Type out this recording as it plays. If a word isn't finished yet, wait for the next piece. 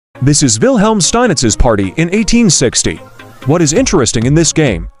This is Wilhelm Steinitz's party in 1860. What is interesting in this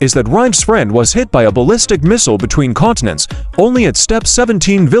game is that Reich's friend was hit by a ballistic missile between continents. Only at step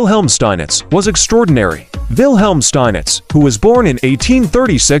 17 Wilhelm Steinitz was extraordinary. Wilhelm Steinitz, who was born in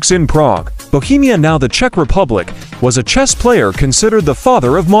 1836 in Prague, Bohemia, now the Czech Republic, was a chess player considered the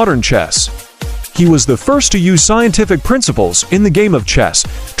father of modern chess. He was the first to use scientific principles in the game of chess,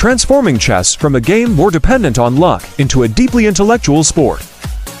 transforming chess from a game more dependent on luck into a deeply intellectual sport.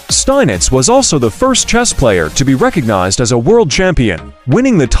 Steinitz was also the first chess player to be recognized as a world champion,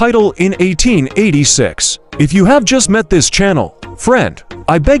 winning the title in 1886. If you have just met this channel, friend,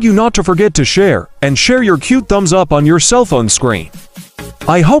 I beg you not to forget to share your cute thumbs up on your cell phone screen.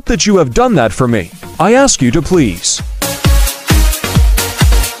 I hope that you have done that for me. I ask you to please